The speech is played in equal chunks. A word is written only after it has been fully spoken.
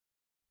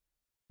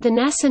The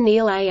NASA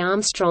Neil A.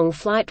 Armstrong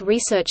Flight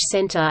Research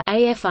Center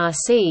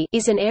 (AFRC)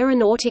 is an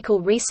aeronautical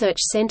research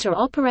center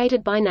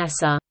operated by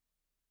NASA.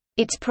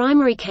 Its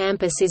primary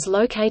campus is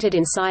located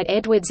inside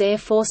Edwards Air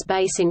Force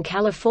Base in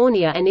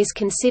California and is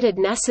considered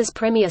NASA's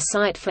premier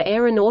site for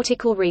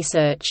aeronautical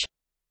research.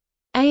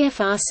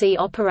 AFRC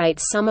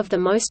operates some of the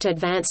most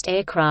advanced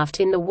aircraft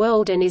in the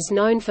world and is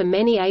known for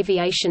many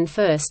aviation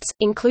firsts,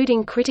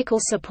 including critical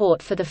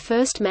support for the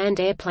first manned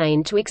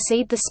airplane to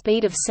exceed the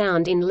speed of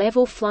sound in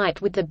level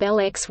flight with the Bell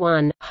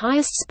X-1,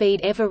 highest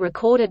speed ever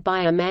recorded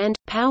by a manned,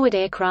 powered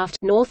aircraft,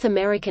 North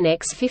American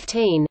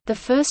X-15, the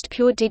first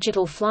pure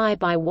digital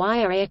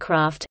fly-by-wire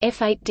aircraft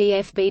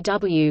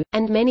F-8D-FBW,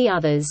 and many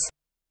others.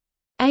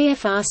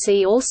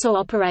 AFRC also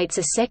operates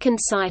a second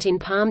site in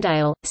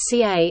Palmdale,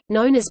 CA,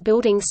 known as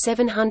Building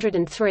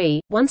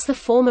 703, once the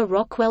former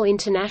Rockwell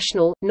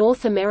International,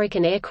 North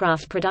American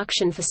Aircraft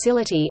Production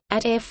Facility,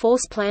 at Air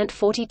Force Plant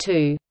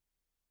 42.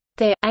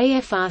 There,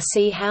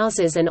 AFRC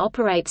houses and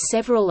operates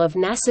several of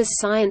NASA's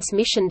Science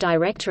Mission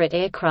Directorate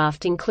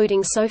aircraft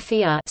including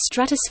SOFIA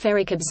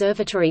Stratospheric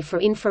Observatory for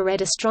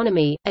Infrared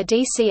Astronomy, a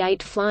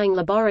DC-8 flying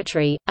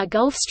laboratory, a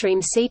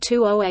Gulfstream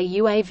C-20A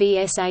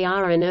UAV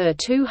SAR and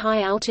UR-2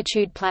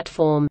 high-altitude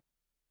platform.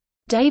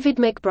 David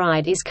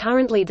McBride is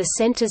currently the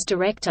center's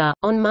director.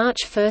 On March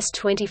 1,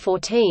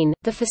 2014,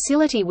 the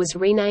facility was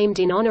renamed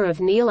in honor of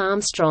Neil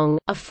Armstrong,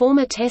 a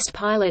former test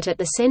pilot at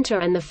the center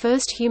and the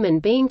first human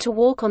being to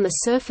walk on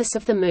the surface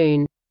of the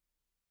Moon.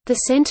 The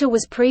center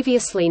was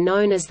previously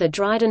known as the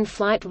Dryden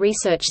Flight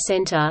Research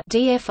Center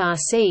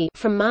 (DFRC)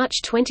 from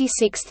March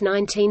 26,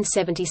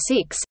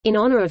 1976, in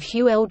honor of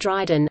Hugh L.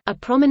 Dryden, a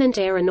prominent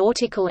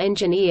aeronautical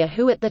engineer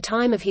who at the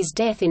time of his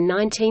death in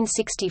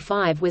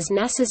 1965 was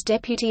NASA's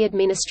deputy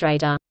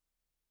administrator.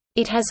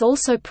 It has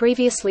also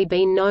previously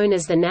been known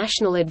as the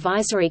National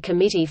Advisory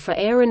Committee for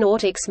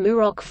Aeronautics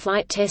Muroc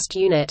Flight Test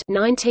Unit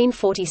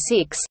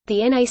 1946, the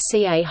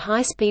NACA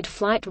High-Speed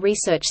Flight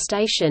Research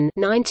Station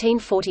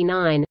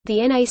 1949, the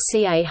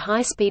NACA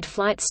High-Speed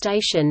Flight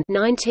Station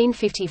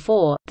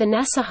 1954, the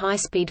NASA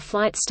High-Speed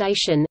Flight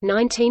Station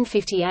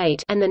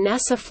 1958, and the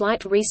NASA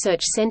Flight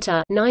Research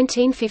Center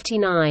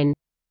 1959.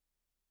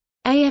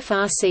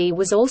 AFRC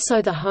was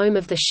also the home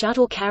of the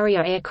Shuttle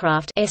Carrier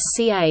Aircraft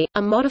 (SCA),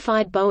 a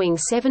modified Boeing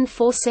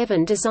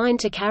 747 designed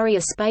to carry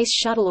a Space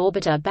Shuttle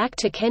orbiter back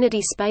to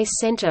Kennedy Space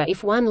Center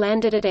if one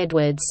landed at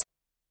Edwards.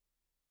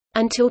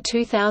 Until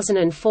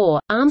 2004,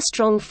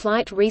 Armstrong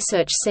Flight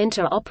Research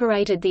Center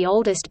operated the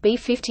oldest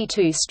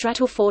B-52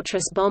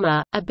 Stratofortress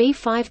bomber, a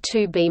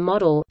B-52B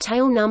model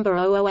tail number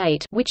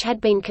 008, which had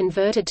been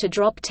converted to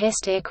drop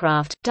test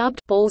aircraft,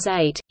 dubbed Balls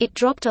 8. It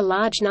dropped a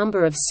large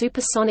number of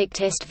supersonic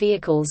test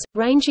vehicles,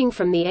 ranging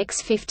from the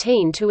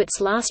X-15 to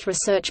its last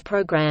research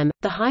program,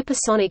 the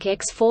hypersonic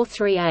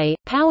X-43A,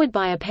 powered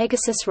by a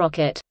Pegasus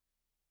rocket.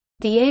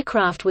 The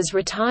aircraft was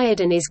retired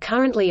and is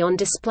currently on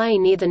display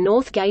near the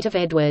North Gate of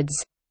Edwards.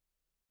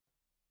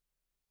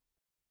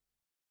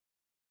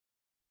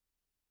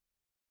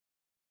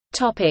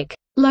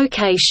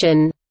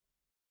 Location.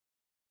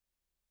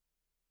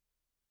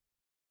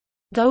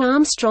 Though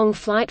Armstrong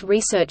Flight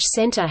Research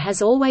Center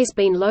has always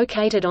been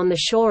located on the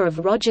shore of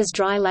Rogers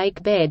Dry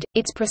Lake bed,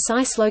 its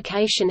precise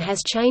location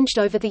has changed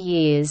over the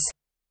years.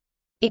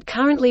 It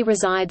currently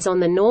resides on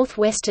the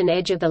northwestern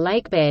edge of the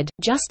lakebed,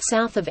 just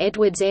south of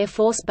Edwards Air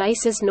Force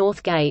Base's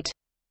North Gate.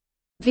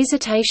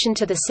 Visitation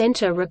to the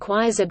center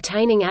requires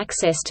obtaining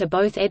access to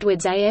both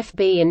Edwards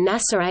AFB and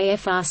NASA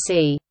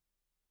AFRC.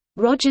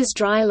 Rogers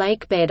Dry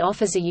Lake bed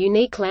offers a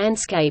unique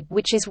landscape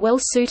which is well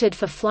suited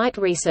for flight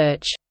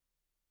research.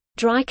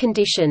 Dry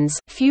conditions,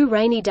 few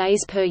rainy days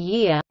per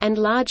year, and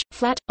large,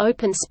 flat,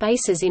 open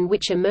spaces in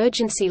which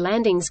emergency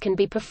landings can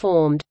be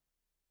performed.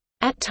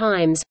 At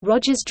times,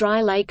 Rogers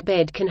Dry Lake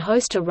bed can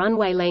host a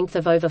runway length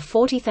of over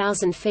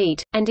 40,000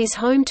 feet, and is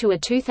home to a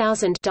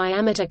 2,000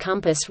 diameter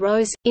compass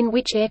rose, in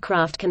which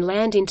aircraft can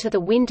land into the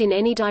wind in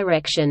any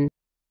direction.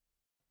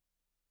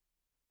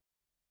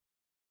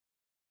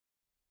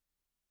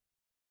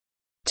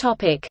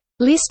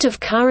 List of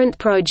current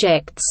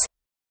projects.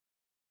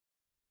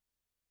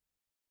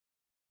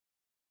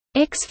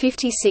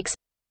 X-56,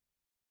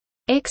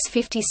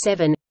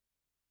 X-57,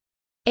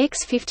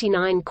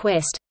 X-59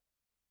 Quest,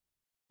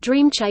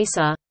 Dream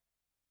Chaser,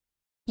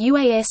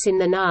 UAS in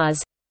the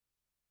NAS,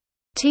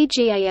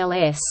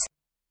 TGALS.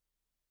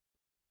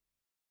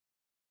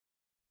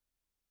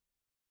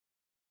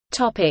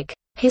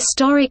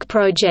 Historic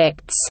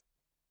projects.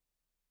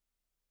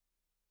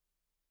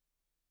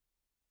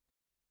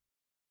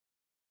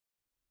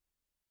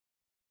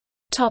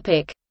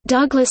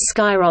 Douglas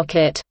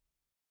Skyrocket.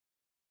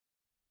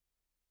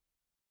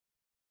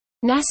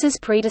 NASA's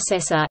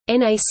predecessor,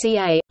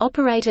 NACA,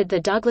 operated the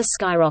Douglas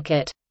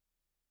Skyrocket.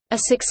 A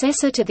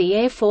successor to the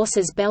Air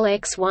Force's Bell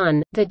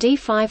X-1, the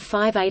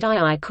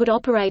D-558II could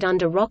operate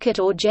under rocket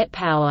or jet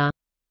power.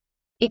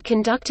 It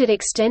conducted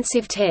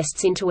extensive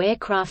tests into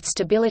aircraft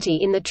stability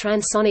in the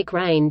transonic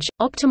range,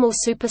 optimal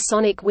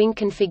supersonic wing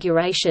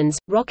configurations,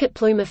 rocket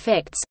plume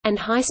effects, and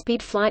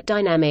high-speed flight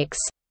dynamics.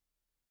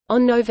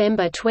 On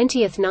November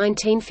 20,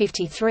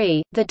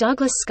 1953, the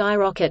Douglas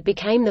Skyrocket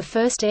became the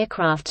first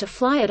aircraft to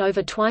fly at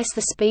over twice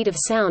the speed of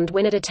sound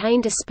when it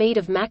attained a speed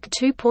of Mach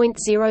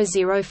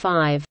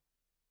 2.005.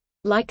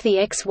 Like the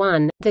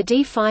X-1, the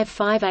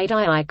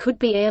D-558II could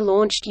be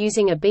air-launched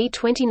using a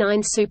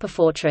B-29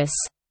 Superfortress.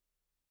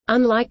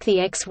 Unlike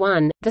the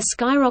X-1, the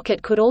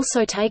Skyrocket could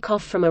also take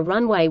off from a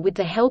runway with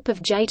the help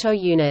of JATO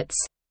units.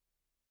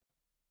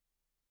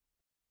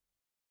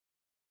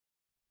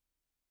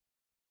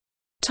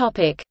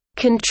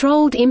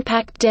 Controlled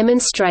impact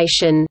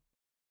demonstration.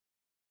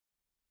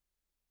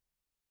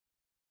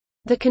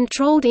 The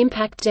Controlled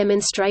Impact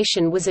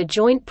Demonstration was a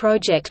joint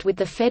project with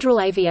the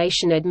Federal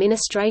Aviation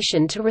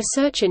Administration to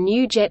research a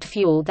new jet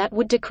fuel that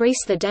would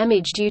decrease the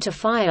damage due to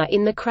fire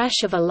in the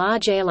crash of a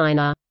large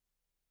airliner.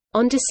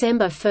 On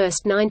December 1,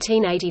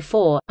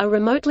 1984, a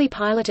remotely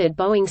piloted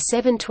Boeing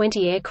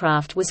 720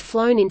 aircraft was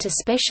flown into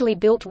specially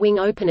built wing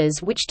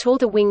openers which tore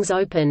the wings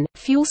open,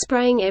 fuel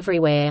spraying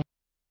everywhere.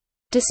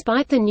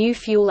 Despite the new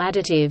fuel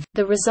additive,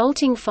 the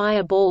resulting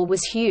fire ball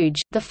was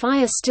huge. The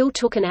fire still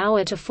took an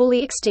hour to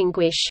fully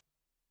extinguish.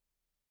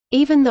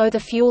 Even though the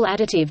fuel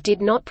additive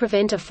did not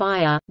prevent a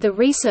fire, the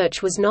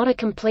research was not a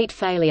complete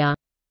failure.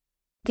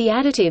 The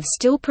additive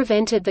still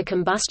prevented the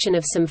combustion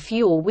of some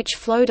fuel which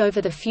flowed over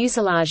the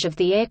fuselage of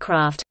the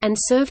aircraft, and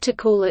served to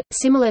cool it,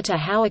 similar to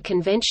how a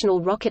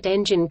conventional rocket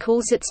engine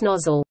cools its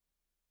nozzle.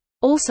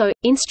 Also,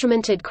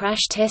 instrumented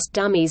crash test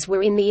dummies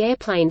were in the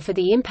airplane for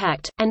the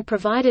impact, and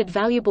provided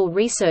valuable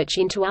research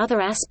into other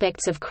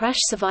aspects of crash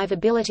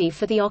survivability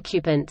for the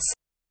occupants.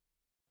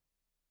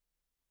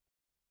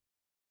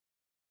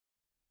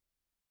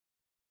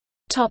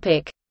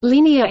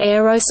 Linear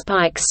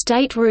Aerospike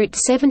State Route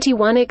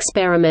 71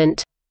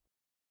 experiment.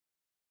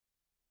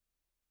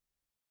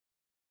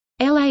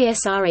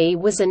 LASRE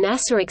was a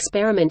NASA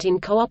experiment in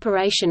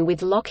cooperation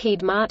with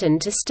Lockheed Martin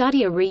to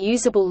study a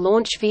reusable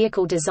launch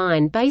vehicle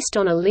design based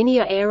on a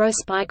linear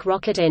aerospike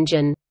rocket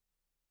engine.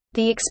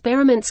 The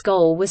experiment's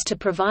goal was to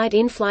provide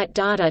in-flight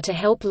data to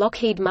help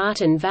Lockheed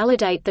Martin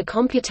validate the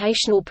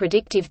computational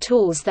predictive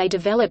tools they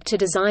developed to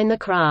design the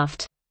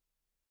craft.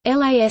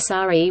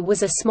 LASRE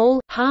was a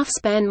small,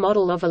 half-span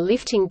model of a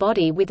lifting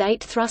body with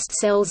 8 thrust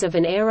cells of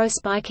an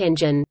aerospike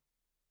engine.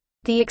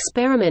 The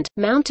experiment,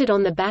 mounted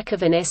on the back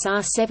of an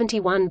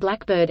SR-71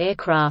 Blackbird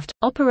aircraft,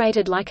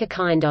 operated like a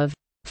kind of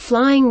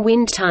flying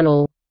wind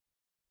tunnel.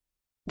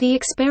 The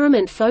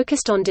experiment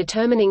focused on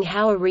determining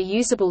how a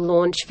reusable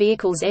launch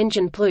vehicle's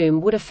engine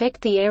plume would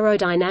affect the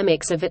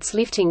aerodynamics of its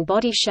lifting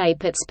body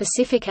shape at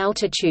specific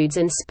altitudes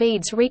and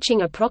speeds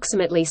reaching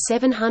approximately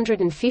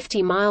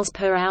 750 miles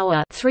per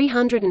hour,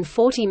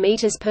 340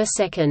 meters per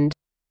second.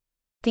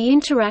 The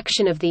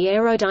interaction of the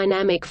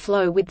aerodynamic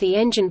flow with the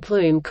engine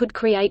plume could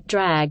create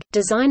drag.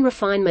 Design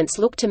refinements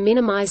look to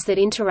minimize that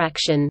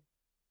interaction.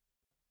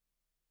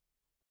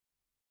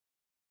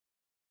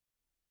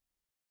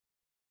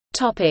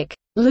 Topic: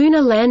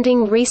 Lunar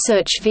Landing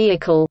Research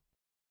Vehicle.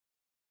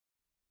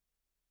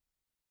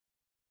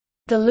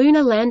 The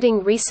Lunar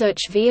Landing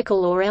Research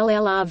Vehicle or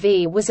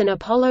LLRV was an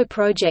Apollo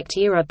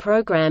Project-era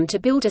program to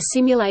build a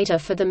simulator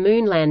for the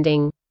moon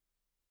landing.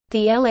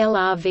 The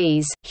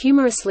LLRVs,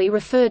 humorously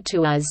referred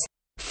to as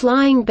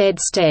flying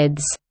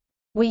bedsteads,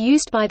 were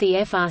used by the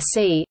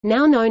FRC,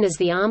 now known as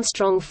the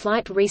Armstrong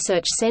Flight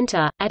Research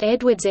Center, at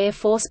Edwards Air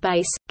Force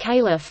Base,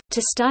 Calif,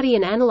 to study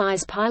and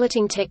analyze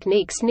piloting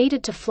techniques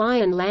needed to fly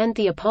and land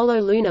the Apollo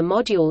lunar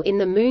module in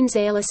the Moon's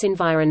airless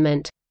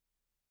environment.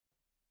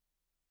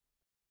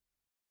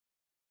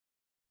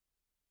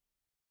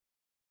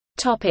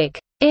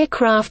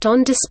 Aircraft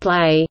on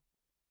display.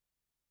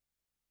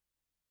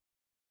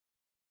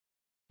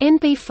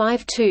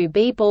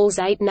 NB-52B Balls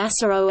 8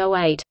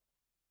 NASA 008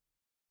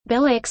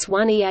 Bell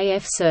X-1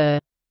 EAF Sir.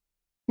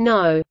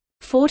 No.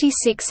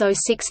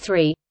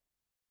 46063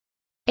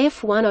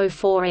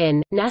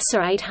 F-104N,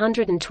 NASA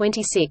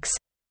 826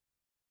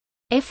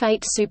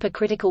 F-8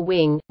 Supercritical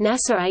Wing,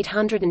 NASA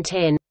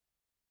 810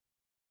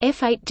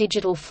 F-8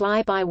 Digital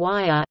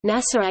Fly-by-Wire,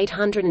 NASA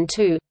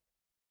 802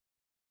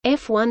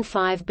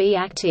 F-15B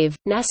Active,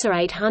 NASA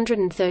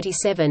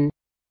 837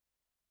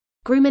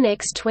 Grumman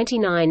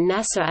X-29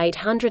 NASA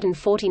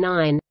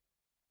 849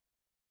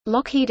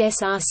 Lockheed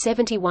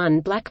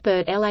SR-71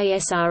 Blackbird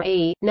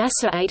LASRE,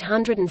 NASA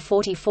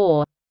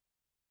 844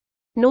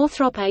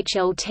 Northrop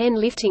HL-10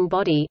 Lifting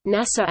Body,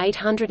 NASA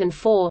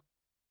 804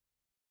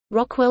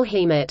 Rockwell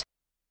Hemet.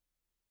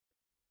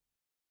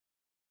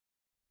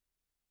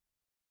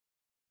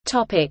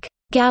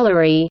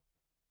 Gallery.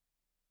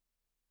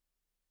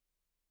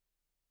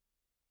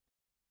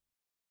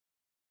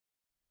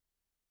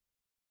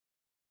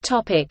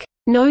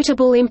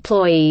 Notable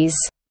employees.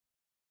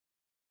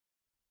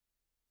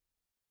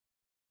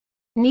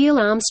 Neil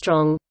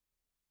Armstrong,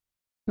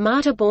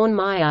 Marta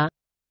Bourne-Meyer,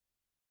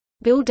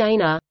 Bill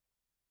Dana,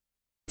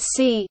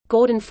 C.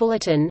 Gordon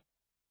Fullerton,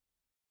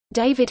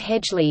 David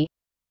Hedgley,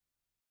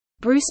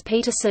 Bruce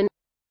Peterson,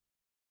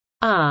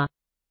 R.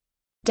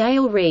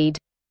 Dale Reed,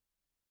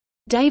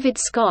 David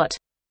Scott,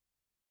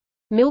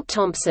 Milt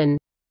Thompson.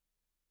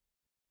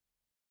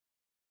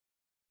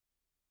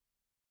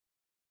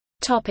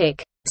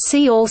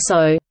 See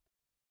also: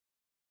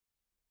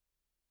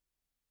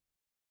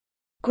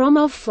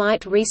 Gromov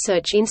Flight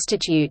Research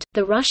Institute,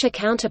 the Russia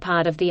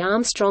counterpart of the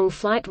Armstrong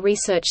Flight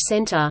Research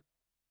Center.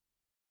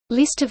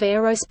 List of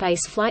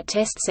aerospace flight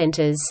test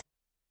centers.